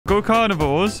go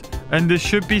carnivores, and there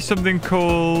should be something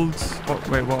called... Oh,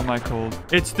 wait, what am I called?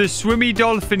 It's the swimmy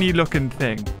dolphin-y looking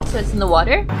thing. So it's in the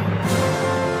water?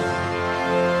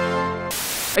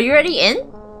 Are you already in?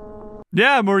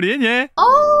 Yeah, I'm already in, yeah.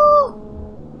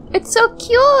 Oh! It's so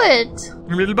cute!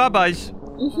 Little bye-byes.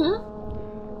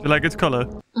 Mm-hmm. Do you like its color?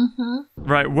 Mm-hmm.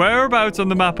 Right, whereabouts on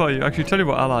the map are you? Actually, tell you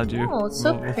what, I'll add you. Oh, it's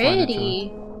so We'll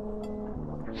pretty.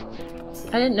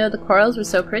 I didn't know the corals were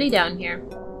so pretty down here.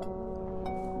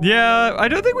 Yeah, I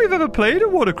don't think we've ever played a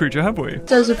water creature, have we?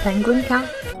 Does a penguin count?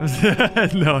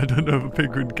 No, I don't know if a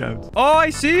penguin counts. Oh,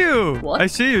 I see you! What? I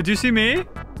see you. Do you see me?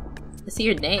 I see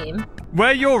your name.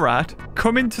 Where you're at,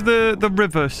 come into the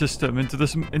river system, into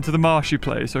the marshy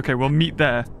place. Okay, we'll meet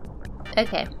there.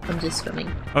 Okay, I'm just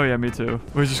swimming. Oh yeah, me too.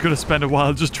 We're just gonna spend a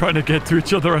while just trying to get to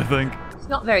each other, I think. It's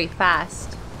not very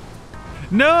fast.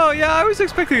 No, yeah, I was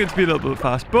expecting it to be a little bit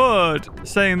fast, but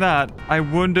saying that, I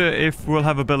wonder if we'll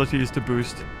have abilities to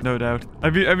boost. No doubt.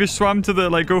 Have you swam to the,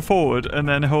 like, go forward and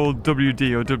then hold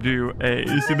WD or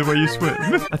WA? You see the way you swim?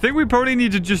 I think we probably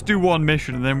need to just do one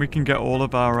mission and then we can get all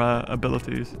of our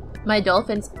abilities. My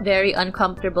dolphin's very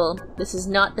uncomfortable. This is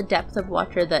not the depth of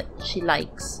water that she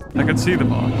likes. I can see the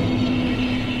marsh.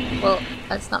 Well,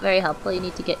 that's not very helpful. You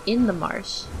need to get in the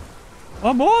marsh.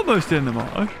 I'm almost in the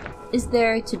marsh. Is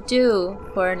there to do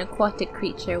for an aquatic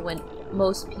creature when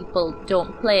most people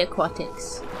don't play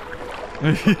aquatics?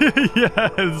 Yeah,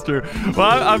 it's true.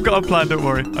 Well, I've got a plan, don't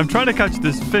worry. I'm trying to catch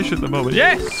this fish at the moment.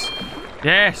 Yes!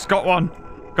 Yes, got one.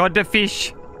 Got the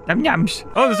fish. Yum yums.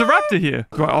 Oh, there's a raptor here.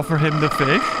 Do I offer him the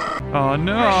fish? Oh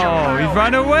no, he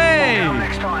ran away.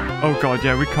 Oh god,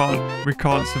 yeah, we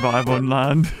can't survive on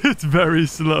land. It's very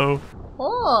slow.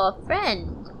 Oh,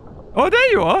 friend. Oh,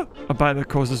 there you are. A bite that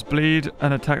causes bleed,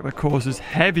 an attack that causes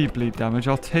heavy bleed damage.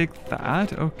 I'll take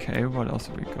that. Okay, what else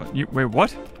have we got? Wait,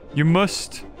 what? You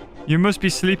must be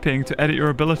sleeping to edit your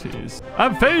abilities.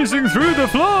 I'm phasing through the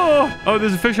floor. Oh,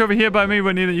 there's a fish over here by me,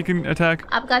 Whitney, that you can attack.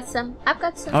 I've got some.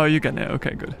 Oh, you get it.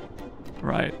 Okay, good.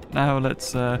 Right, now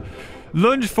let's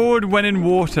lunge forward when in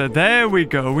water. There we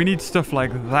go. We need stuff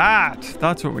like that.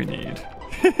 That's what we need.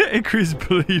 Increase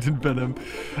bleed and venom.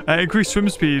 Increase swim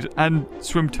speed and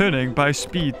swim turning by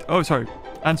speed. Oh, sorry.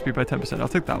 And speed by 10%. I'll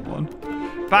take that one.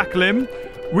 Back limb.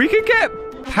 We can get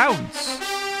pounce.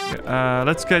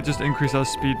 Let's just increase our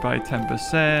speed by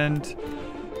 10%.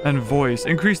 And voice.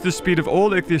 Increase the speed of all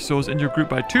ichthyosaurs in your group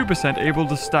by 2%, able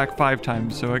to stack 5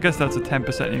 times. So I guess that's a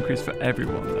 10% increase for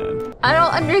everyone then. I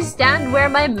don't understand where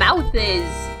my mouth is.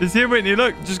 It's here, Whitney.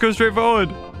 Look, just go straight forward.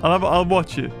 I'll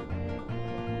watch you.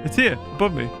 It's here,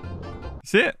 above me.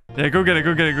 See it? Yeah, go get it,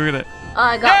 go get it, go get it. Oh,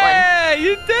 I got one. Hey,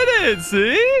 you did it,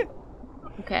 see?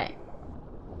 Okay.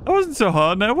 That wasn't so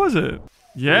hard now, was it?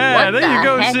 Yeah, there you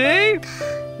go, heck?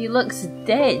 see? He looks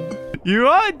dead. You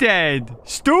are dead.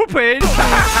 Stupid.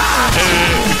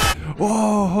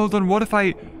 Oh, hold on. What if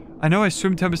I know I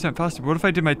swim 10% faster, but what if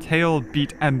I did my tail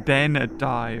beat and then a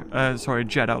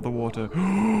jet out of the water?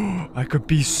 I could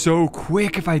be so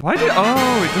quick if I...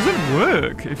 Oh, it doesn't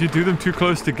work if you do them too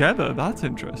close together. That's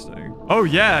interesting. Oh,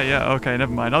 yeah. Okay,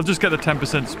 never mind. I'll just get the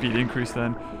 10% speed increase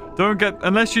then.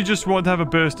 Unless you just want to have a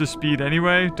burst of speed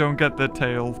anyway, don't get the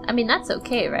tail. I mean, that's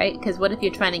okay, right? Because what if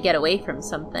you're trying to get away from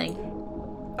something?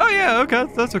 Oh, yeah, okay.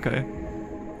 That's okay.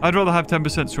 I'd rather have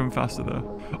 10% swim faster,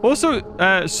 though. Also,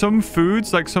 some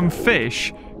foods, like some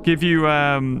fish, give you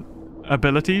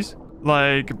abilities,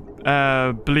 like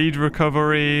bleed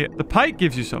recovery. The pike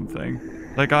gives you something.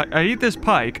 Like, I eat this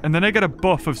pike, and then I get a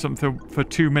buff of something for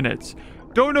 2 minutes.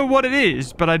 Don't know what it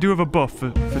is, but I do have a buff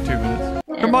for 2 minutes.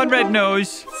 Come on, Red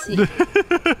Nose. Whee!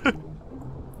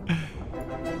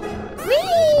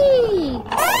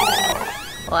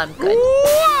 Oh, I'm good.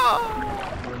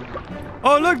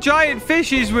 Oh, look, giant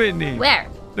fishies, Whitney. Where?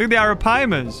 Look at the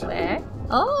arapimas. Where?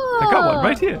 Oh. I got one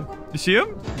right here. You see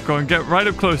him? Go and get right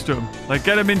up close to him. Like,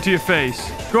 get him into your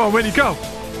face. Go on, Whitney, go.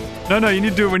 No, you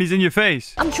need to do it when he's in your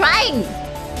face. I'm trying.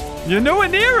 You're nowhere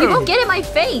near him. He won't get in my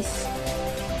face.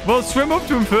 Well, swim up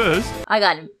to him first. I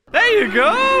got him. There you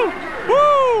go.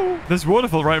 Woo! There's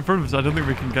waterfall right in front of us. I don't think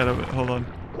we can get over it. Hold on.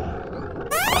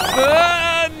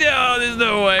 No, there's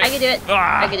no way. I can do it.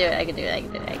 Ah. I can do it.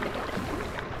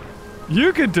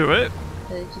 You can do it.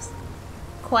 So just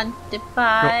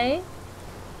quantify,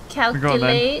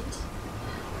 calculate.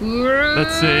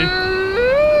 Let's see.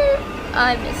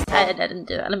 I missed. I didn't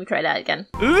do it. Let me try that again.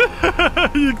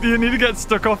 You need to get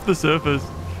stuck off the surface.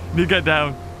 You need to get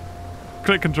down.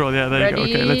 Click control. Yeah, there you go.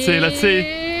 Okay, let's see.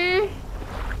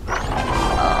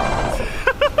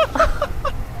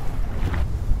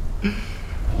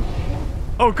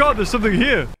 Oh god, there's something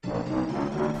here.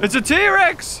 It's a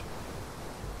T-Rex.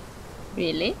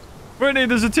 Really? Brittany,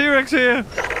 there's a T-Rex here.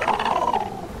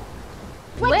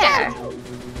 Where?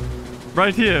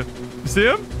 Right here. You see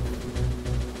him?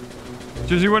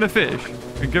 Does he want a fish?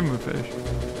 I can give him a fish.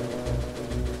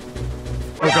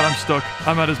 Oh god, I'm stuck.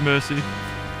 I'm at his mercy.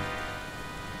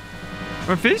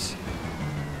 Want a fish?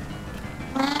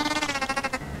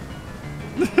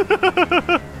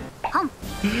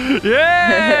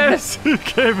 Yes!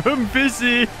 Gave him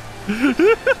fishy.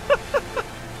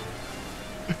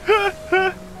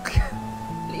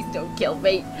 Please don't kill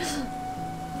me.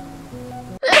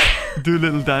 Do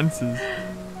little dances.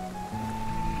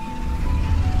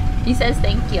 He says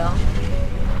thank you.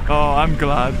 Oh, I'm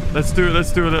glad. Let's do a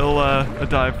little a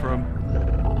dive for him.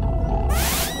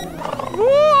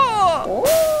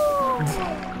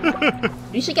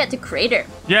 We should get to crater.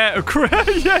 Yeah,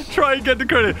 yeah, try and get the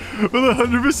credit. We'll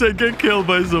 100% get killed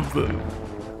by something.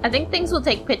 I think things will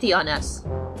take pity on us.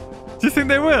 Do you think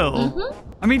they will? Mm-hmm.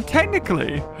 I mean,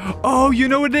 technically. Oh, you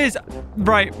know what it is?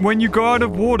 Right, when you go out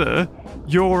of water,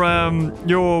 your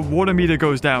water meter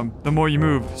goes down the more you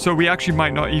move. So we actually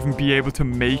might not even be able to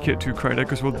make it to crater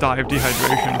because we'll die of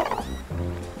dehydration.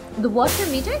 The water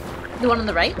meter? The one on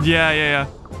the right? Yeah.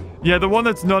 Yeah, the one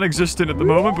that's non-existent at the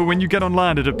moment, but when you get on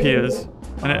land, it appears.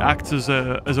 And it acts as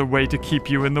a way to keep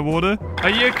you in the water. Are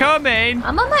you coming?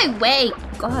 I'm on my way.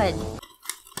 God.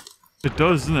 It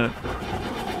does, doesn't it?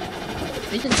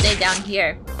 We should stay down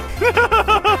here.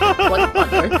 What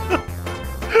on earth?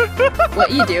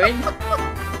 What are you doing?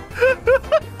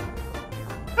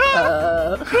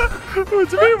 What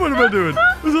do you mean, what am I doing?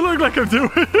 Does it look like I'm doing?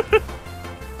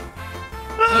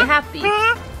 Are you happy?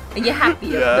 Are you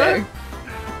happy up there?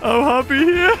 I'm happy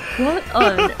here. What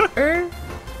on earth?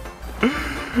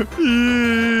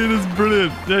 Yeah, that's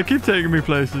brilliant. Yeah, keep taking me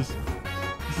places.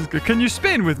 This is good. Can you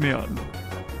spin with me on?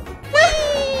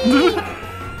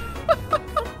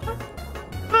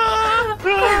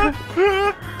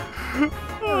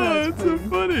 Oh, it's so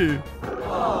funny.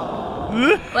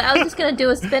 Well, I was just gonna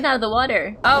do a spin out of the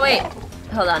water. Oh wait,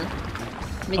 hold on.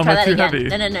 Let me try that again.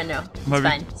 Heavy? No.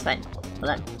 It's fine. Hold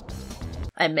on.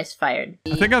 I misfired.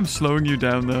 I think I'm slowing you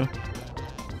down though.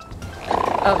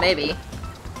 Oh, maybe.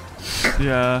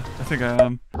 Yeah, I think I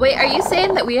am. Wait, are you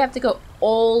saying that we have to go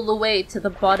all the way to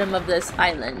the bottom of this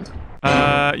island?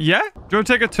 Yeah? Do you want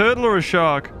to take a turtle or a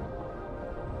shark?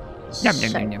 Shark.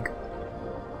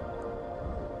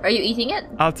 Are you eating it?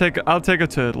 I'll take a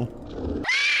turtle.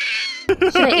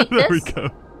 Should I eat this? There we go.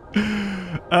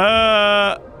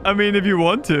 I mean, if you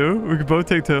want to, we could both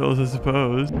take turtles, I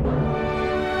suppose.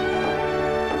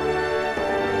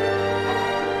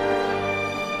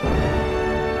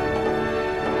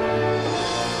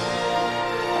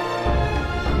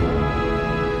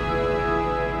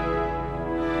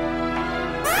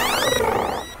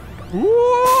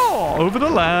 Whoa! Over the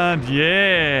land,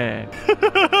 yeah!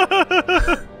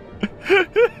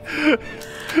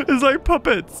 It's like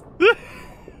puppets.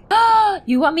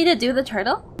 You want me to do the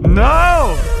turtle?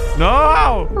 No!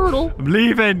 No! Turtle. I'm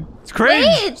leaving. It's cringe.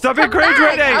 Wait, Stop being cringe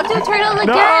back. ready. I'll do turtle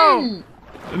No. again.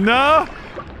 No!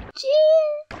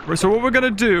 Gee. So what we're going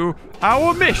to do,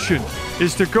 our mission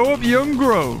is to go up Young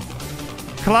Grove,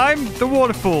 climb the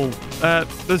waterfall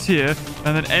that's here,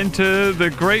 and then enter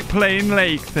the Great Plain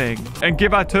Lake thing, and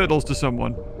give our turtles to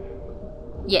someone.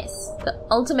 Yes, the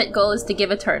ultimate goal is to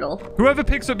give a turtle. Whoever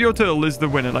picks up your turtle is the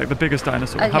winner, like the biggest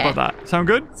dinosaur. Okay. How about that? Sound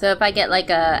good? So if I get like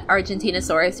a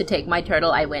Argentinosaurus to take my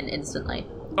turtle, I win instantly.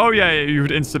 Oh, yeah, you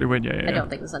would instantly win, yeah. I don't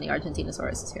think there's any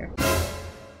Argentinosaurus here.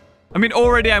 I mean,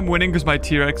 already I'm winning because my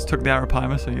T-Rex took the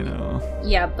Arapaima, so you know.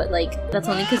 Yeah, but like, that's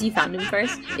only because you found him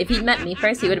first. If he'd met me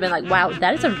first, he would have been like, wow,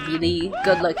 that is a really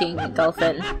good-looking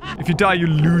dolphin. If you die, you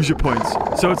lose your points.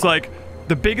 So it's like,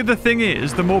 the bigger the thing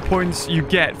is, the more points you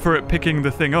get for it picking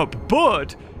the thing up.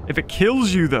 But if it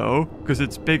kills you, though, because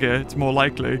it's bigger, it's more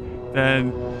likely,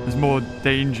 then there's more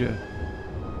danger.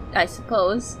 I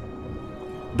suppose.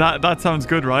 That sounds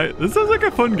good, right? This sounds like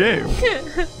a fun game.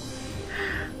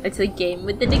 It's a game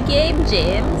within a game,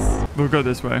 James. We'll go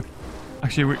this way.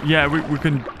 Actually, we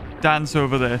can dance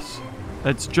over this.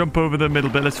 Let's jump over the middle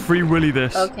bit. Let's free willy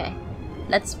this. Okay.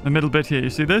 Let's... The middle bit here.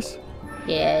 You see this?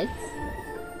 Yes.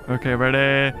 Okay,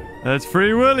 ready? Let's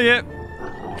free willy it.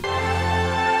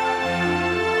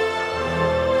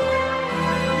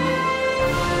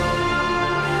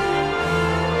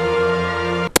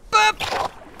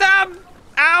 Damn!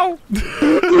 Ow!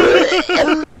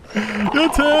 Your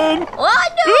turn! Oh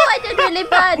no! I did really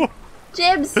bad!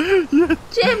 James! Yeah.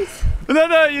 James!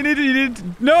 No, you need to...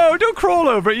 No, don't crawl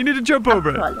over it. You need to jump over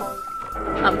it.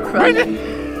 I'm crawling.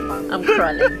 I'm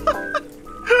crawling.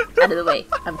 Out of the way.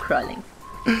 I'm crawling.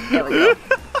 There we go.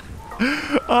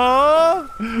 Oh,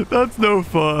 that's no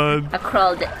fun. I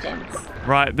crawled it, James.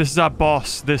 Right, this is our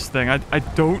boss, this thing. I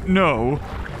don't know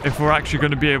if we're actually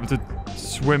going to be able to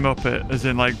swim up it, as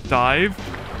in, like, dive.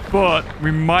 But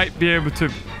we might be able to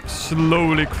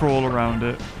slowly crawl around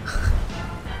it.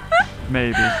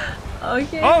 Maybe.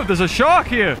 Okay. Oh, there's a shark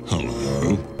here.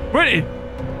 Hello. Whitney.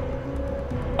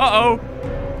 Uh-oh.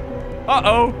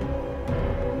 Uh-oh.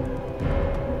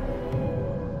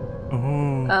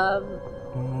 Oh.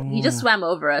 He just swam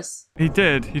over us. He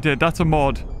did. He did. That's a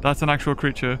mod. That's an actual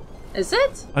creature. Is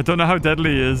it? I don't know how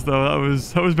deadly he is, though. That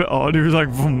was a bit odd. He was like,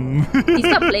 vroom. He's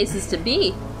got places to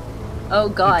be. Oh,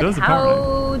 God. does, How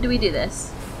apparently. do we do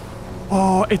this?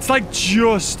 Oh, it's like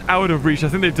just out of reach. I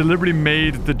think they deliberately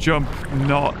made the jump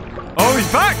not... Oh, he's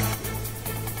back!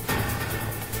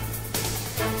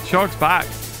 Shark's back.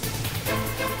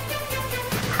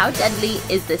 How deadly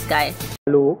is this guy?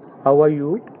 Hello, how are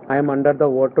you? I am under the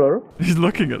water. He's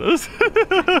looking at us.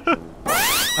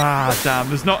 Ah,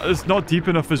 damn. It's not deep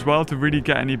enough as well to really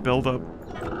get any build-up.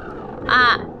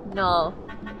 Ah, no.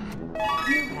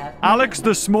 Alex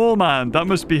the small man. That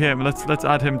must be him. Let's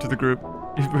add him to the group.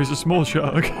 He's a small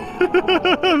shark.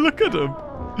 Look at him.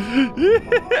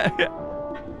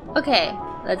 Okay,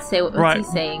 let's say what's Right. he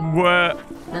saying.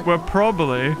 We're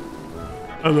probably...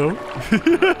 Hello?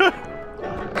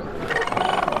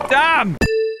 Damn!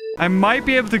 I might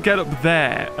be able to get up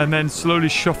there and then slowly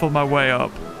shuffle my way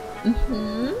up.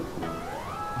 Mm-hmm.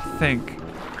 I think.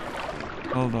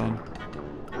 Hold on.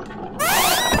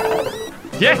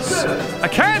 Yes! I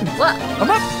can! What? I'm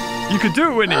up! You can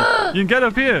do it, Whitney. You can get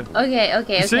up here.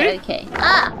 Okay. See?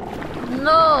 Ah!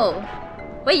 No!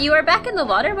 Wait, you are back in the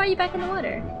water? Why are you back in the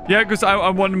water? Yeah, because I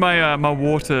wanted my my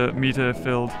water meter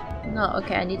filled. No,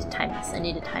 okay, I need to time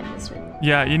this. Right.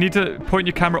 Yeah, you need to point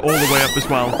your camera all the way up as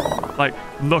well. Like,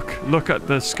 look at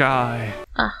the sky.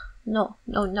 Ah, no.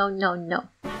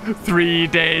 3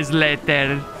 days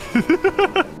later.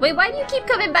 Wait, why do you keep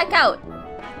coming back out?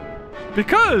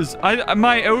 Because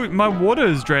my water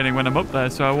is draining when I'm up there,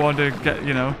 so I want to get,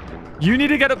 you know. You need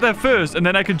to get up there first, and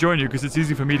then I can join you, because it's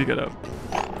easy for me to get up.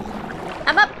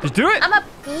 I'm up. Did you do it? I'm up.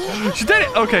 She did it!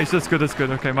 Okay, so that's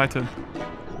good. Okay, my turn.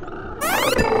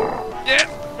 Yeah!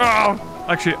 Oh!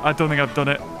 Actually, I don't think I've done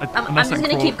it. I'm just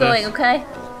gonna keep going, okay?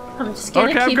 I'm just gonna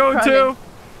Okay, keep I'm going running. too.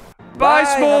 Bye,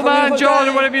 Bye, small have a man, beautiful John,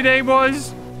 day. or whatever your name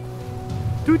was.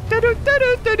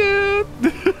 Do-da-do-da-do-da-do.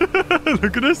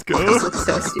 Look at us go. This looks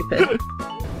so stupid.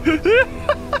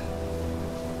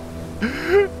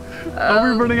 Are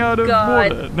we running out of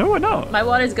God. water? No, we're not. My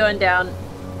water's going down.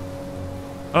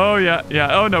 Oh, yeah.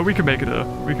 Oh, no, we can make it, though.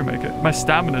 We can make it. My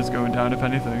stamina's going down, if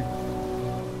anything.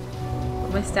 Will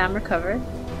my stam recover?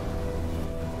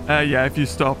 Yeah, if you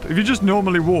stop. If you just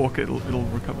normally walk, it'll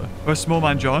recover. Oh, small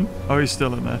man John? Oh, he's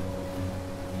still in there.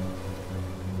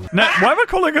 No, why am I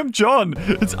calling him John?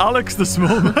 It's Alex the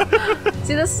small man.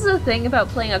 See, this is the thing about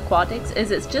playing aquatics,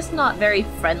 is it's just not very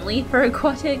friendly for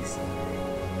aquatics.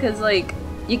 Because, like,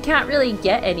 you can't really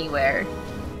get anywhere.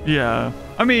 Yeah.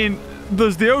 I mean,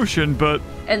 there's the ocean, but...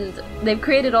 And they've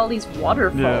created all these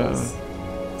waterfalls.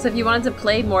 So if you wanted to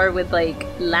play more with, like,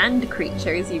 land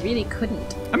creatures, you really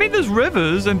couldn't. I mean, there's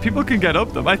rivers, and people can get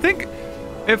up them. I think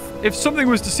if something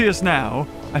was to see us now,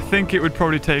 I think it would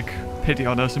probably take pity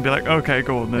on us and be like, okay,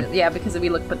 go on then. Yeah, because we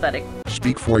look pathetic.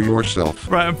 Speak for yourself.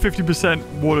 Right, I'm 50%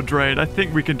 water drained. I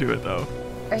think we can do it, though.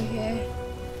 Okay.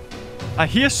 I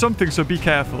hear something, so be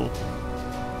careful.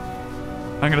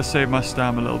 I'm going to save my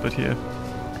stam a little bit here.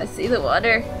 I see the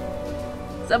water.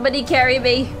 Somebody carry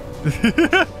me.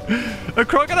 A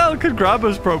crocodile could grab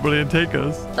us probably and take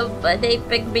us. Somebody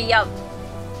pick me up.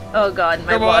 Oh god,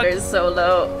 my Come on. water is so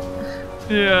low.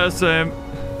 Yeah, same.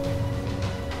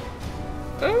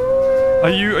 Are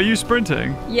you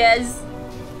sprinting? Yes.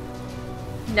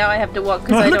 Now I have to walk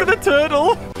because I Look don't... at the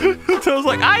turtle. The turtle's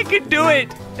like, I can do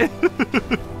it.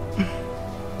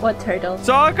 What turtle?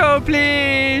 Sarko,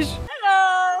 please.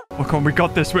 Hello. Oh, come on, we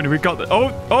got this, Whitney. We got this.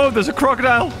 Oh, there's a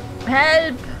crocodile.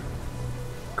 Help!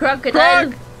 Crocodile!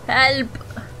 Croc! Help!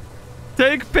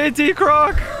 Take pity,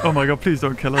 Croc. Oh my god, please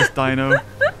don't kill us, Dino.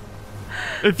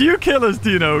 If you kill us,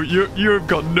 Dino, you've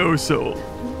got no soul.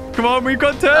 Come on, we've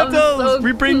got turtles. So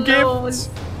we bring close.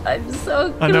 gifts. I'm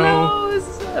so close. I know.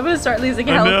 I'm gonna start losing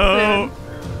I health know.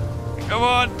 Come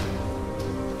on.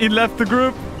 He left the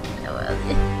group.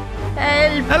 soon.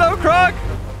 Help! Hello, Croc.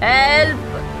 Help!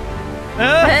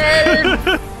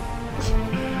 Help.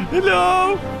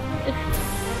 Hello.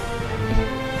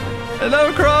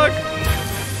 Hello, Croc.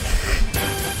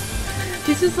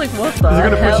 He's just like, what the Is he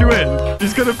gonna hell? push you in?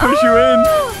 He's gonna push you in.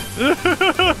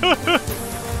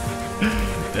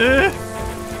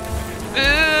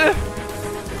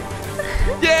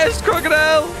 Yes,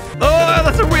 crocodile. Oh,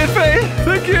 that's a weird face.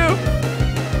 Thank you.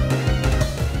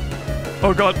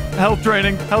 Oh, God. Health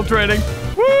draining. Health draining.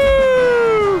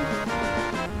 Woo!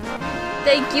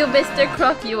 Thank you, Mr.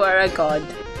 Croc. You are a god.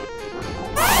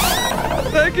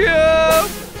 Thank you.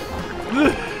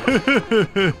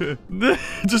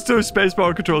 Just do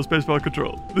spacebar control, spacebar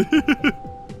control.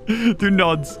 Do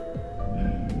nods.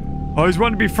 I always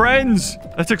want to be friends.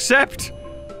 Let's accept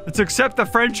the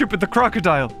friendship with the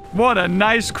crocodile. What a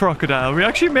nice crocodile. We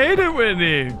actually made it,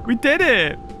 Whitney. We did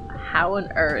it. How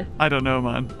on earth? I don't know,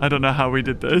 man. I don't know how we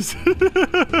did this.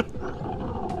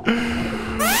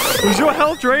 Was your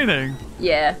health draining?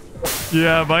 Yeah.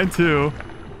 Yeah, mine too.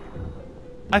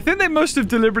 I think they must have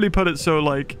deliberately put it so,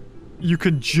 like, you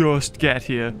can just get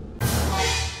here.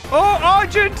 Oh,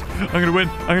 Argent! I'm gonna win.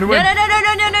 I'm gonna win. No.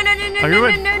 I'm gonna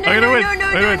win. I'm gonna win. I'm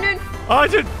gonna win.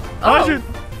 Argent! Argent!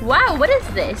 Wow, what is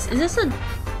this? Is this a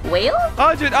whale?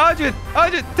 Argent! Argent!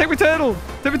 Argent! Take my turtle!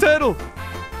 Take my turtle!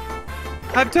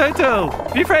 Have turtle!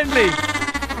 Be friendly!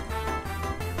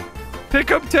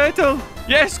 Pick up turtle!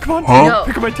 Yes, come on! Huh? No.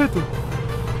 Pick up my turtle!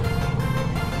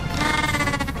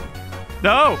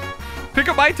 No! Pick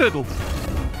up my turtle!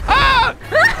 Ah!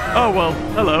 Oh, well,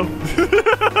 hello.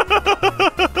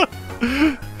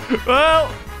 Well,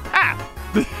 ah!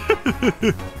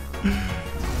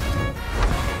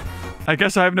 I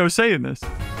guess I have no say in this.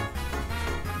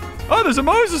 Oh, there's a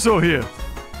mosasaur here.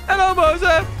 Hello,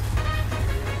 Mosa.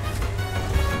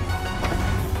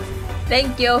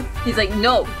 Thank you. He's like,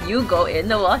 no, you go in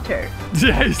the water.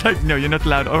 Yeah, he's like, no, you're not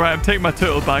allowed. All right, I'm taking my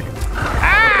turtle back.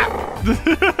 Ah!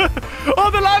 Oh,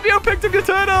 the labio picked up your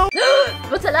turtle.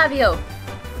 What's a labio?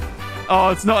 Oh,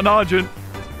 it's not an Argent.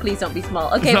 Please don't be small.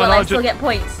 Okay, It's not well, an I still Argent. get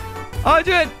points.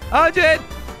 Argent! Argent!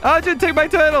 Argent, take my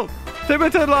turtle! Take my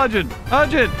turtle, Argent!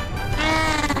 Argent!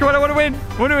 Come on, I want to win!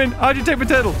 I want to win! Argent, take my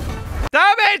turtle!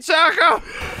 Damn it, Sarko!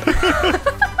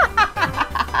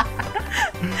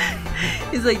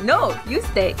 He's like, no, you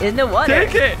stay in the water.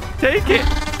 Take it! Take it!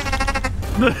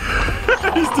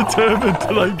 He's determined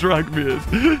to, like, drag me in.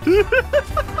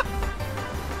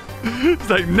 He's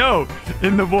like, no,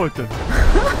 in the water.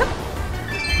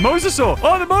 Mosasaur!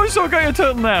 Oh, the mosasaur got your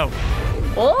turtle now!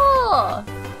 Oh!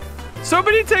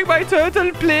 Somebody take my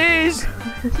turtle, please!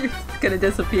 You're gonna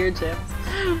disappear, James.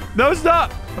 No, it's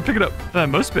not. I'll pick it up. That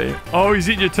must be. Oh, he's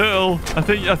eating your turtle. I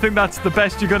think that's the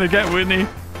best you're gonna get, Whitney.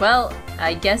 Well,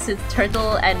 I guess it's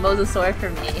turtle and mosasaur for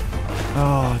me.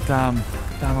 Oh, damn.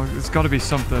 Damn, it's got to be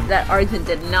something. That Argent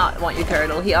did not want your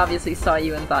turtle. He obviously saw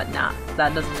you and thought, nah,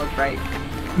 that doesn't look right.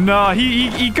 No,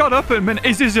 he got up and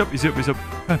he's up. He's up. He's up.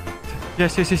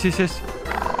 Yes.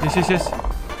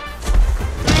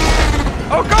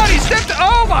 Oh God, he stepped.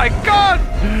 Oh my God!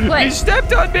 What? He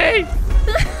stepped on me.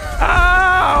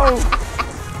 Ow!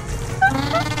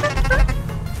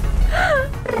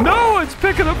 No, it's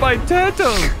picking up my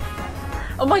turtle.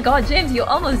 Oh my god, James, you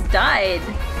almost died.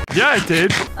 Yeah, I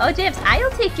did. Oh, James,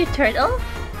 I'll take your turtle.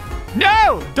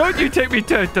 No! Don't you take me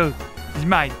turtle. He's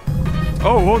mine.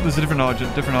 Oh, there's a different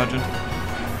Argent.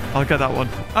 I'll get that one.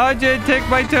 Argent, take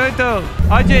my turtle.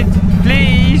 Argent,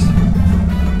 please.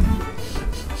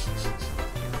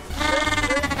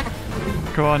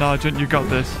 Come on, Argent, you got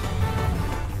this.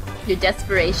 Your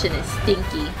desperation is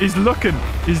stinky. He's looking.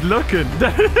 He's looking.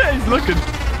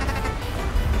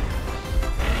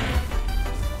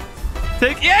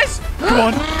 Take, yes! Come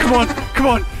on.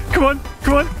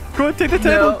 Take the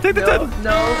turtle. Take the turtle.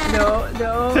 No.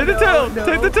 Take the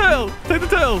turtle. Take the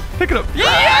turtle. Pick it up.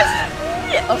 Yes!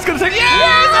 It's gonna take.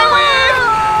 Yes! I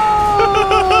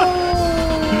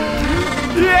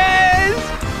win! Yes!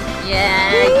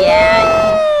 Yeah.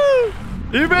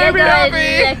 You made me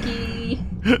happy!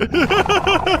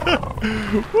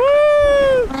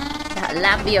 Woo! That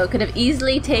Lambio could have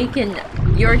easily taken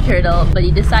your turtle, but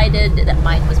he decided that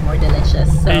mine was more delicious.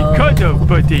 So He could have,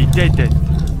 but he didn't.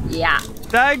 yeah.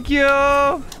 Thank you!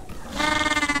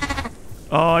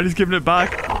 Oh, he's giving it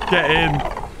back. Get in.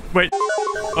 Wait.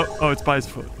 Oh, it's by his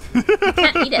foot. You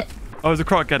can't eat it. Oh, is the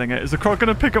croc getting it? Is the croc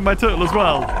gonna pick up my turtle as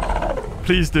well?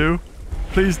 Please do.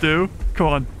 Come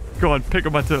on, pick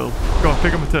up my turtle.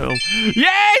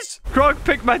 Yes! Croc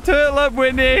picked my turtle up,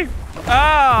 Whitney.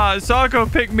 Ah, Sarko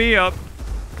picked me up.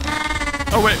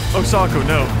 Oh, wait. Oh, Sarko,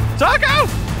 no. Sarko!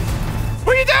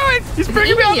 What are you doing? He's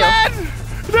bringing me on land!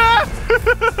 No!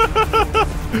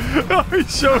 Oh,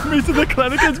 he's showing me to the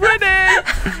Clennicans. Whitney!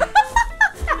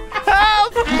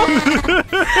 Help!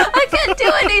 I can't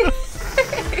do anything.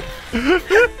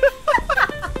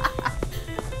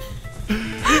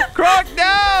 Croc,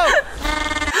 no!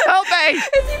 Help me!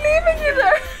 Is he leaving you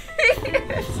there?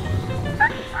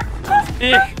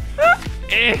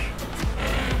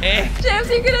 James,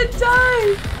 you're gonna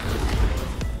die.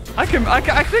 I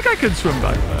think I can swim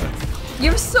back there.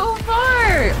 You're so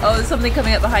far. Oh, there's something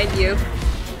coming up behind you.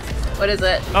 What is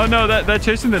it? Oh no, they're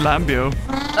chasing the Lambio.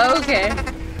 Oh, okay.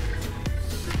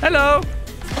 Hello.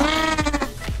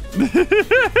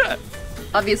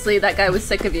 Obviously, that guy was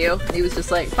sick of you. He was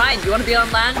just like, fine, you want to be on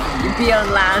land? You be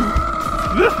on land.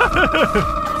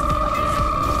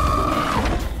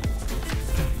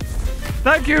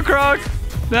 Thank you, Croc.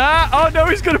 Ah, oh no,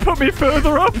 he's going to put me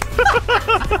further up.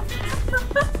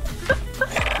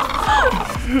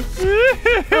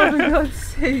 Oh, for God's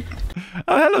sake.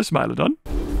 Oh, hello, Smilodon.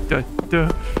 Da,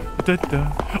 da, da,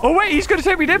 da. Oh, wait, he's going to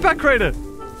take me to Impact Crater.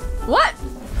 What?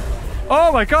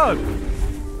 Oh, my God.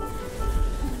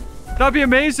 That'd be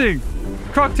amazing.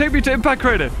 Croc, take me to Impact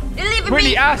Crater. You're leaving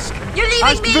Whitney, me. ask. You're leaving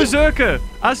ask me. Berserker.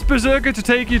 Ask Berserker to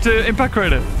take you to Impact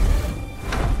Crater.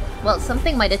 Well,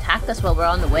 something might attack us while we're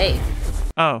on the way.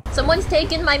 Oh. Someone's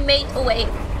taken my mate away.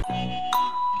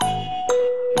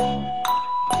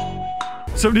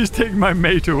 Somebody's taking my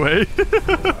mate away.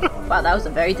 Wow, that was a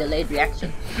very delayed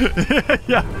reaction.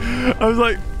 Yeah. I was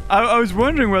like, I was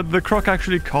wondering whether the Croc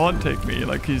actually can't take me.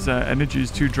 Like his energy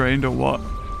is too drained or what.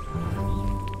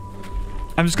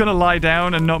 I'm just gonna lie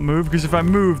down and not move, because if I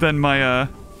move, then my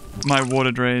my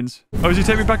water drains. Oh, does he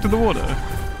take me back to the water?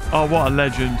 Oh, what a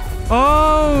legend.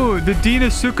 Oh, the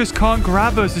Dinosaurus can't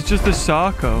grab us. It's just the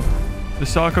Sarco. The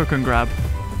Sarco can grab.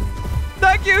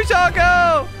 Thank you,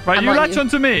 Sarco! Right, I'm you on latch you.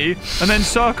 onto me, and then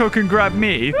Sarco can grab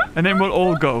me, and then we'll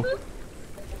all go.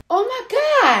 Oh my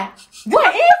god!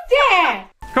 What is that?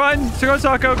 Come on,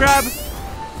 Sarco, grab!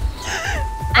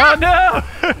 Oh no!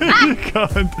 You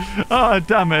can't. Oh,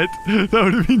 damn it. That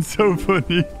would have been so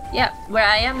funny. Yeah, where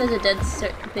I am, there's a dead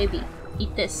baby.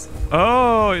 Eat this.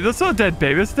 Oh, that's not a dead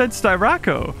baby. That's a dead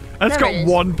Styraco. That's Whatever got it is.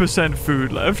 1%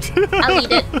 food left. I'll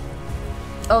eat it.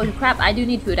 Oh crap, I do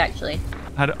need food actually.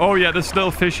 Oh yeah, there's little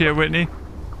fish here, Whitney.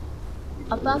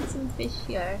 I found some fish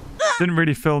here. Didn't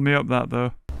really fill me up that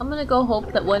though. I'm gonna go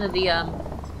hope that one of the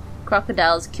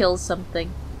crocodiles kills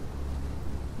something.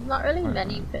 There's not really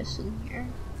many fish in here.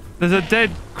 There's a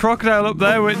dead crocodile up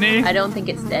there, Whitney. I don't think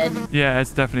it's dead. Yeah,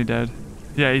 it's definitely dead.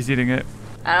 Yeah, he's eating it.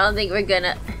 I don't think we're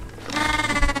gonna...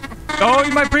 Oh,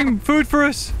 he might bring food for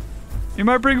us. He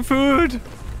might bring food.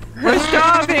 We're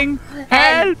starving.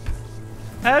 Help.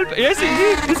 Help. Yes,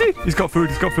 is he? He's got food.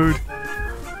 He's got food.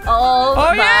 Oh,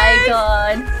 my yes!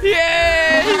 god.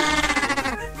 Yay!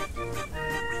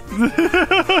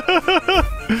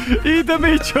 Eat the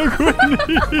meat, Chuck,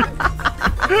 Whitney.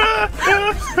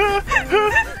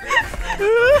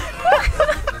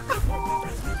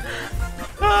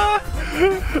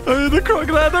 Oh, the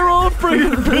crocodile, they're all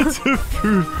bringing bits of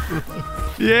food for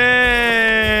us.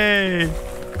 Yay!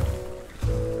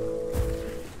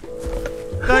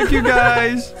 Thank you,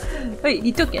 guys. Wait,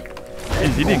 he took it.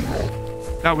 He's eating.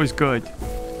 That was good.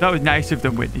 That was nice of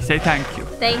them, Whitney. Say thank you.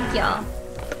 Thank y'all.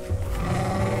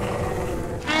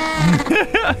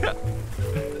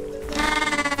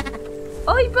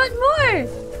 Oh, he brought more.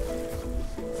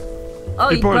 Oh,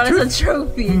 He he brought brought a us a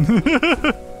trophy.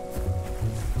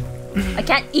 I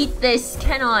can't eat this,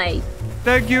 can I?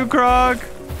 Thank you, Croc.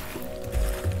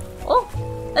 Oh,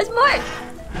 there's more.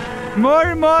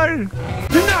 More.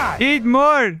 Eat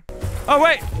more. Oh,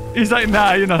 wait. He's like,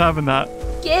 nah, you're not having that.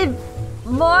 Give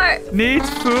more. Needs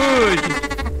food.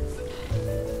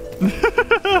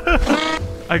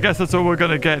 I guess that's all we're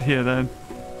gonna get here then.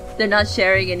 They're not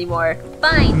sharing anymore.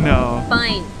 Fine. No.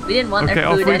 Fine. We didn't want Okay, their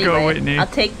off food we go, anyway. Whitney. I'll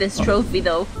take this trophy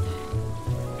though.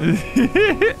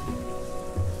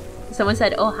 Someone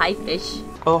said, "Oh, hi, fish."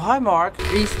 Oh, hi, Mark.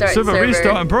 Restart Server server.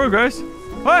 restart in progress.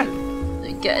 What?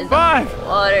 Get in the 5.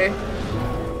 water.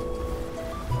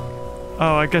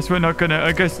 Oh, I guess we're not gonna.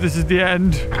 I guess this is the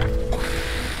end.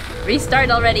 Restart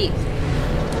already.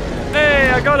 Hey,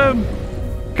 I got him.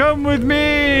 Come with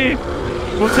me.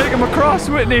 We'll take him across,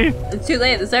 Whitney. It's too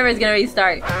late. The server is gonna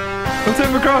restart. We'll take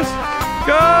him across.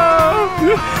 Go!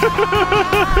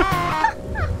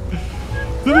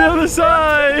 To the other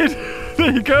side.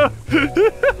 There you go.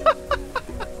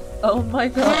 Oh my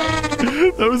god.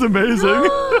 That was amazing.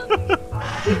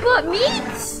 We got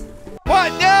meat.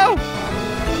 What? No!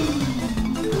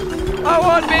 I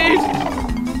want meat!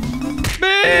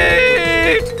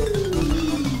 Meat!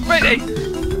 Whitney!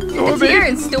 Go It's with me.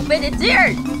 here, stupid. It's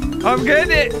here. I'm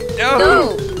getting it. Oh.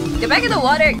 Go. Get back in the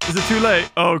water. Is it too late?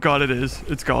 Oh god, it is.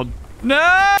 It's gone.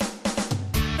 No!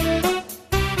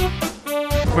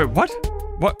 Wait, what?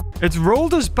 What? It's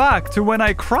rolled us back to when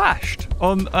I crashed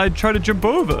on. I tried to jump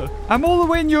over. I'm all the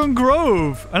way in Young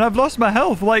Grove, and I've lost my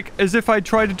health. Like as if I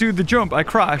tried to do the jump, I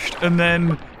crashed, and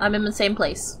then I'm in the same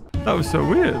place. that was so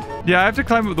weird. Yeah, I have to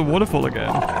climb up the waterfall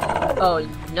again. Oh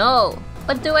no.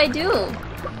 What do I do?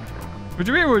 What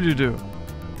do you mean, what do you do?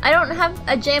 I don't have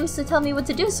a James to tell me what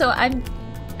to do, so I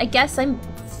guess I'm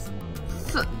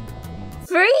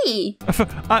free.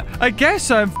 I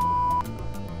guess I'm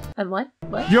I'm what?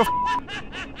 What? You're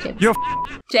James. You're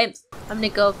James, I'm gonna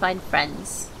go find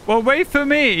friends. Well, wait for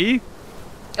me.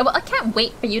 Oh, well, I can't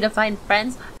wait for you to find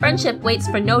friends. Friendship waits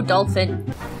for no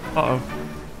dolphin. Uh-oh.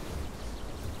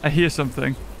 I hear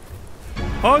something.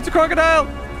 Oh, it's a crocodile!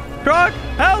 Croc,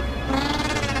 help!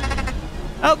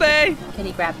 Help me! Can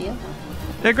he grab you?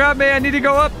 Yeah, grab me, I need to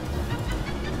go up.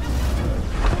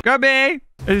 Grab me!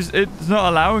 It's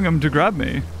not allowing him to grab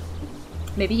me.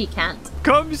 Maybe he can't.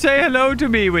 Come say hello to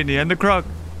me, Winnie, and the croc.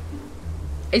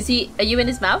 Are you in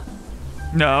his mouth?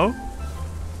 No.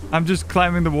 I'm just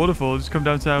climbing the waterfall. Just come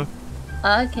down south.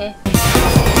 Okay.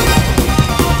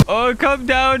 Oh, come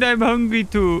down. I'm hungry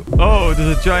too. Oh,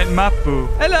 there's a giant Mapu.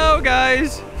 Hello,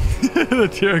 guys. The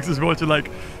T-Rex is watching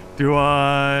like, do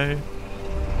I?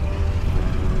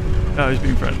 Oh, he's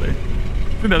being friendly. I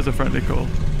think that was a friendly call.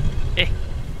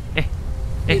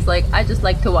 He's like, I just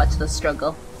like to watch the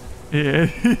struggle. Yeah.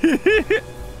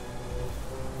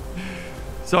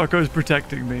 Sarko's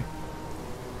protecting me.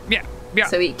 Yeah.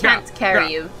 So he can't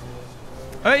carry you.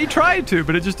 He tried to,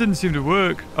 but it just didn't seem to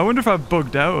work. I wonder if I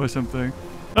bugged out or something.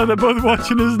 Oh, they're both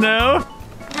watching us now.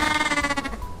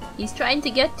 He's trying to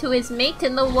get to his mate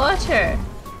in the water.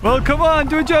 Well, come on,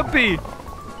 do a jumpy.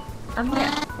 I'm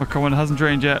here. Oh, come on, it hasn't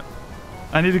drained yet.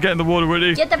 I need to get in the water,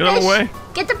 Woody. Get the out of fish. the way.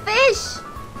 Get the fish.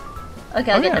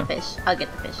 Okay, I'll get yeah. the fish. I'll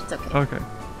get the fish. It's okay. Okay.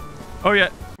 Oh, yeah.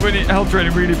 Winnie, health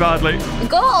draining really badly.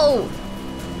 Go.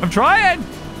 I'm trying.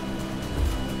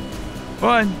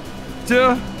 1,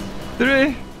 2,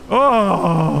 3.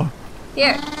 Oh.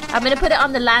 Here, I'm gonna put it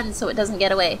on the land so it doesn't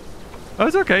get away. Oh,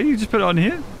 it's okay. You just put it on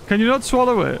here. Can you not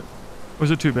swallow it? Or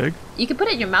is it too big? You can put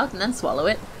it in your mouth and then swallow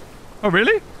it. Oh,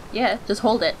 really? Yeah, just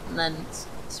hold it and then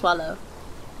swallow.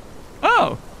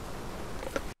 Oh.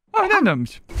 Oh,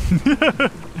 num-nums.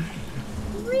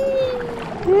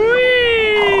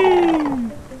 Whee!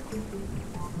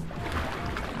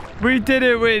 We did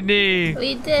it, Whitney.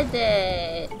 We did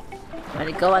it. I'm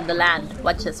gonna go on the land.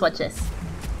 Watch this, watch this.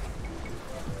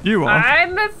 You are.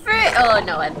 I'm afraid. Oh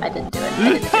no, I didn't do it.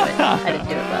 I didn't do it. I didn't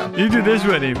do it well. You do this,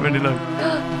 Whitney. Whitney, look.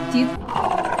 Do you?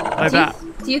 Like that.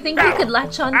 Do you think you could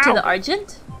latch on to the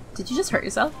Argent? Did you just hurt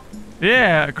yourself?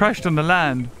 Yeah, I crashed on the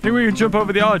land. Think we can jump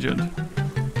over the Argent?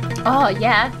 Oh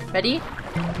yeah. Ready?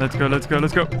 Let's go, let's go,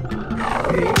 let's go.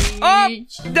 Oh,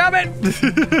 damn it!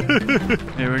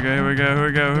 Here we go, here we go, here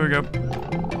we go, here we go.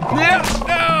 Yeah!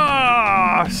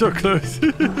 Ah, so close.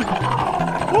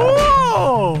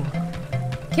 Whoa!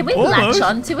 Can we Almost. latch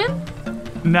on to him?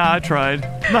 Nah, I tried.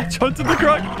 Latch onto the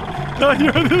croc. No,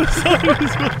 you're on the other side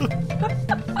as well.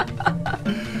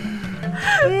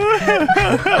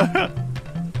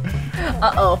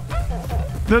 Uh-oh.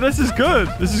 No, this is good.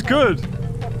 This is good.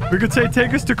 We could say,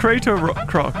 take us to Crater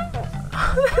Croc.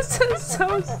 This is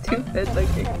so stupid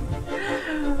looking.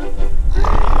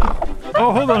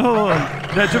 Oh, hold on, hold on.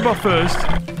 Yeah, jump off first.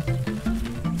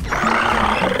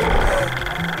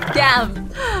 Damn!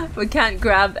 We can't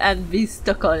grab and be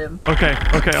stuck on him. Okay,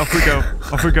 okay, off we go.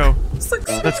 Off we go.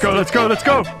 Let's go, let's go, let's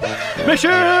go.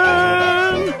 Mission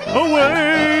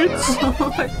awaits.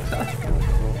 Oh my god.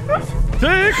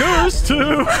 Take us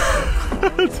to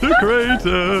the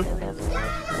crater.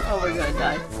 Oh, we're gonna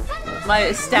die.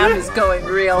 My stamp is going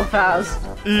real fast.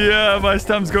 Yeah, my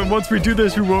stamp's going. Once we do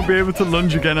this, we won't be able to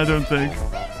lunge again, I don't think.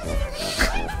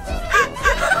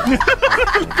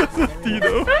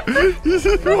 Dino, he's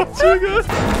watching us.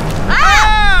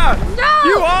 Ah! No!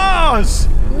 You ass!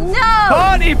 No!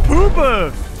 Party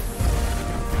pooper!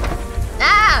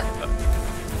 Ah!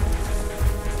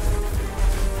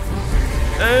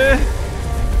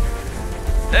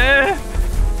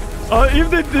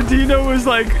 Even the Dino was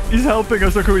like, he's helping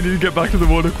us. Okay, we need to get back to the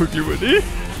water quickly, Woody. It's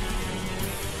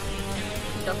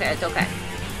okay, it's okay.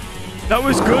 That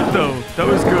was good, though. That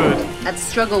was good. Let's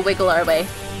struggle wiggle our way.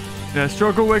 Yeah,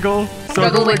 struggle wiggle.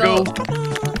 Struggle wiggle.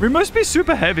 We must be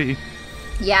super heavy.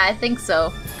 Yeah, I think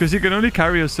so. Because you can only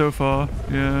carry us so far.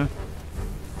 Yeah.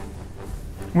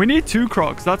 We need 2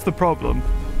 crocs. That's the problem.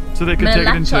 So they can I'm take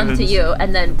gonna it in latch onto turns. you,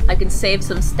 and then I can save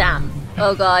some stam.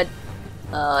 Oh god.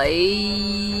 Oh.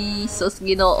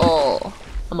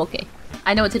 I'm okay.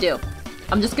 I know what to do.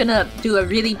 I'm just gonna do a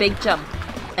really big jump,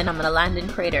 and I'm gonna land in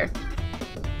crater.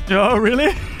 Oh,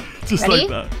 really? Just Ready?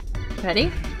 like that.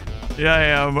 Ready?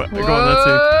 Yeah. Go on, let's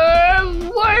see.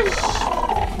 Whoosh!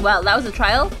 Well, that was a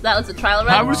trial. That was a trial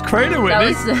run. How was crater,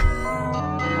 Whitney? That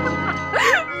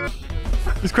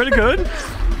was Is crater good?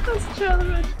 that was a trial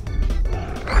run.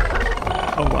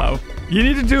 Oh, wow. You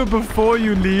need to do it before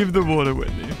you leave the water,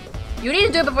 Whitney. You need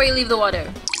to do it before you leave the water.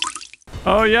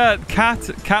 Oh, yeah.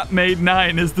 Cat made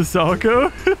 9 is the Sarko.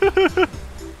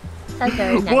 That's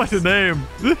very nice. What a name.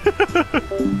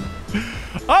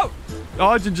 Oh!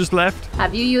 Arjun just left.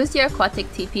 Have you used your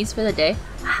aquatic teepees for the day?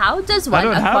 How does one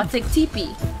don't have- aquatic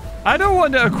teepee? I don't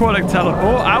want an aquatic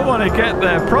teleport. I want to get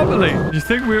there properly. Do you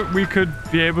think we could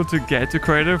be able to get to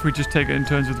Crater if we just take it in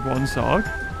turns with one Sark?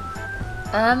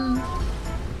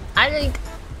 I think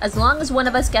as long as one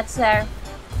of us gets there,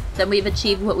 then we've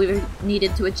achieved what we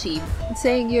needed to achieve. I'm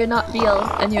saying you're not real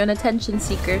and you're an attention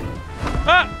seeker.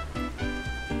 Ah!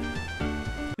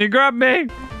 He grabbed me.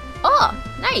 Oh,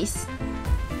 nice.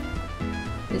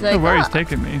 He's I like, don't know where he's "Ah,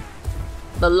 taking me.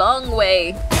 the long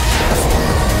way."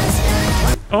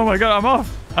 Oh my god, I'm off.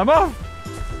 I'm off.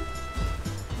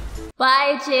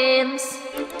 Bye, James.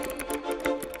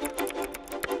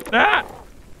 Ah!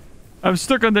 I'm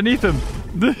stuck underneath him.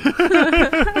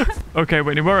 Okay,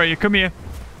 Whitney, where are you? Come here.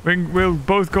 We'll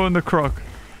both go in the croc.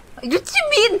 What do you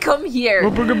mean, come here?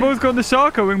 We're gonna both go in the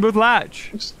Sarko. We can both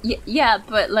latch. Yeah,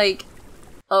 but like...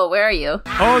 Oh, where are you?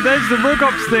 Oh, there's the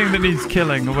Rugops thing that needs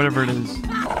killing, or whatever it is.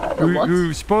 what?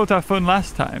 Who spoiled our fun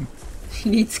last time. He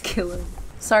needs killing.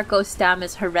 Sarko's stam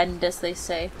is horrendous, they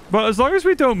say. But as long as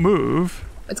we don't move...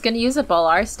 It's gonna use up all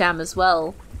our stam as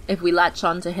well, if we latch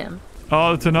onto him.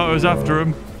 Oh, the Tornado's after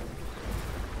him.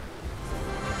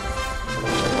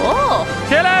 Oh!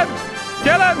 Kill him!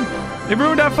 Kill him! He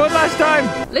ruined our fun last time!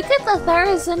 Look at the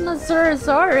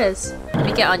Therizinosaurus. Let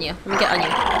me get on you. Let me get on you.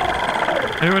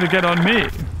 You want to get on me?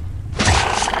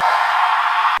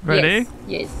 Ready?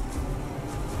 Yes.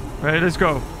 Ready, let's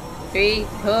go. 3, 2,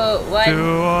 1.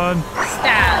 2, 1.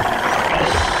 Stab!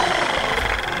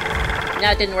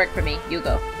 No, it didn't work for me. You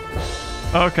go.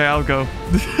 Okay, I'll go.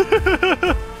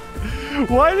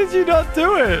 Why did you not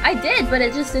do it? I did, but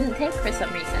it just didn't take for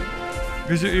some reason.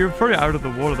 Because you're probably out of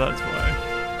the water, that's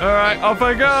why. Alright, off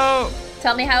I go!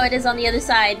 Tell me how it is on the other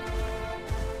side.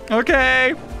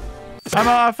 Okay!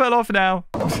 I fell off now.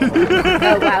 Oh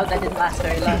wow, that didn't last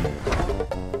very long.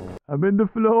 I'm in the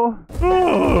floor.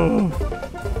 Oh.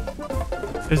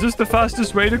 Is this the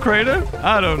fastest way to Crater?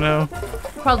 I don't know.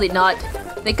 Probably not.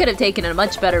 They could have taken a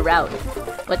much better route,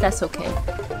 but that's okay.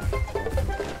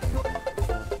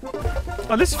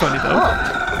 Oh, this is funny though.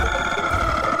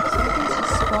 Something's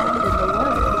just spawned in the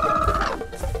water.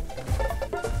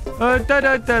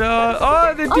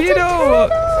 Oh, the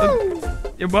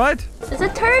dino! What? There's a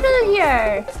turtle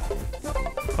here!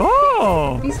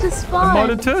 Oh! He's just A spawned.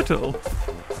 modern turtle.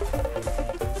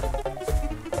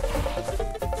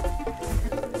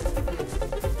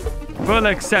 We'll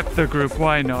accept the group,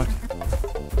 why not?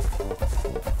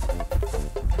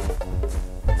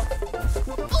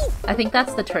 I think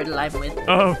that's the turtle I'm with.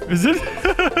 Oh, is it?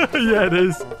 Yeah, it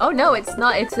is. Oh no, it's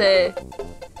not. It's a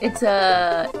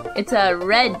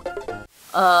red.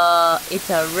 It's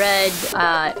a red.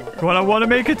 Come on, I want to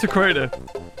make it to Crater.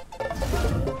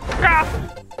 Ah,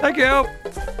 thank you.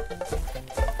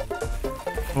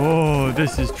 Oh,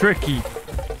 this is tricky.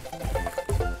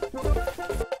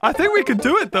 I think we can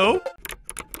do it though.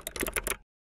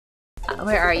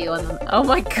 Where are you on the? Oh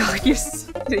my god, you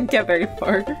didn't get very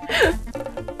far.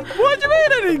 What do you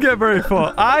mean I didn't get very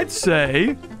far? I'd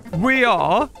say we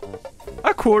are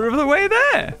a quarter of the way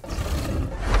there.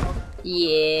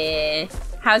 Yeah.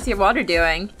 How's your water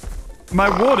doing? My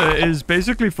water is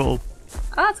basically full.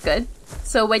 Oh, that's good.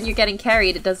 So when you're getting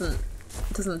carried, it doesn't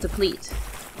deplete.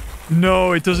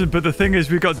 No, it doesn't. But the thing is,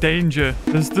 we got danger.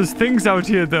 There's things out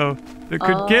here though that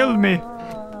could kill me.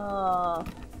 Oh.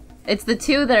 It's the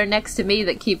two that are next to me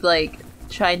that keep like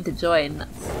trying to join.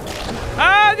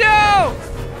 Ah no!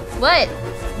 What?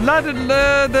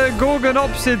 The Gorgon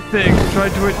opposite thing tried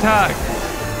to attack.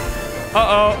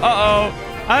 Uh-oh.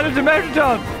 And a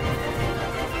Dimetrodon!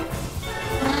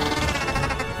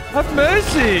 Have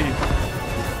mercy!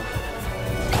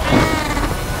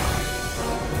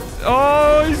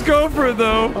 Oh, he's going for it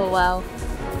though. Oh wow.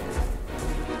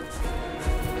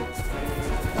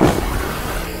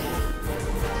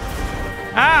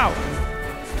 Ow!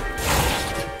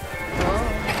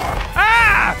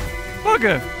 Ah!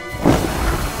 Bugger!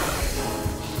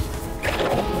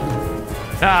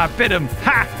 Ah, bit him.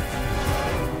 Ha!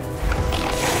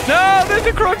 No,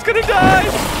 the croc's gonna die!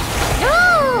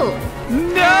 No!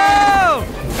 No!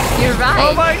 You're right.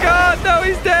 Oh my god, no,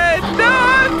 he's dead! No,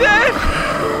 I'm dead!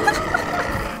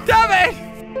 Damn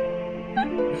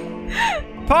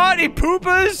it! Party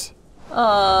poopers!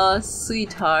 Oh,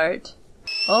 sweetheart.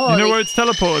 Oh, You know where it's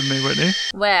teleported me, Whitney?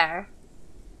 where?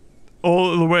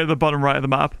 All the way to the bottom right of the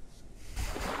map.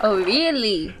 Oh,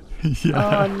 really?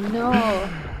 Yeah. Oh no.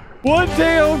 One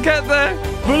day I'll get there,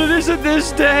 but it isn't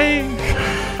this day.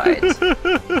 Right.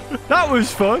 That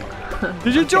was fun.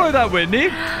 Did you enjoy that, Whitney?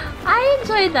 I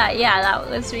enjoyed that. Yeah, that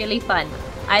was really fun.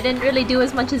 I didn't really do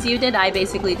as much as you did. I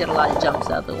basically did a lot of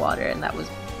jumps out of the water, and that was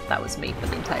me for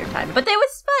the entire time. But it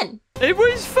was fun. It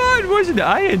was fun, wasn't it?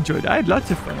 I enjoyed it. I had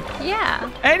lots of fun. Yeah.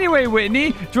 Anyway,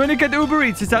 Whitney, do you want to get the Uber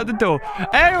Eats? It's out the door.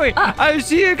 Anyway, I'll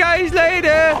see you guys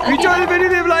later. Enjoy the video.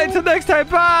 Leave a like. Until next time.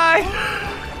 Bye.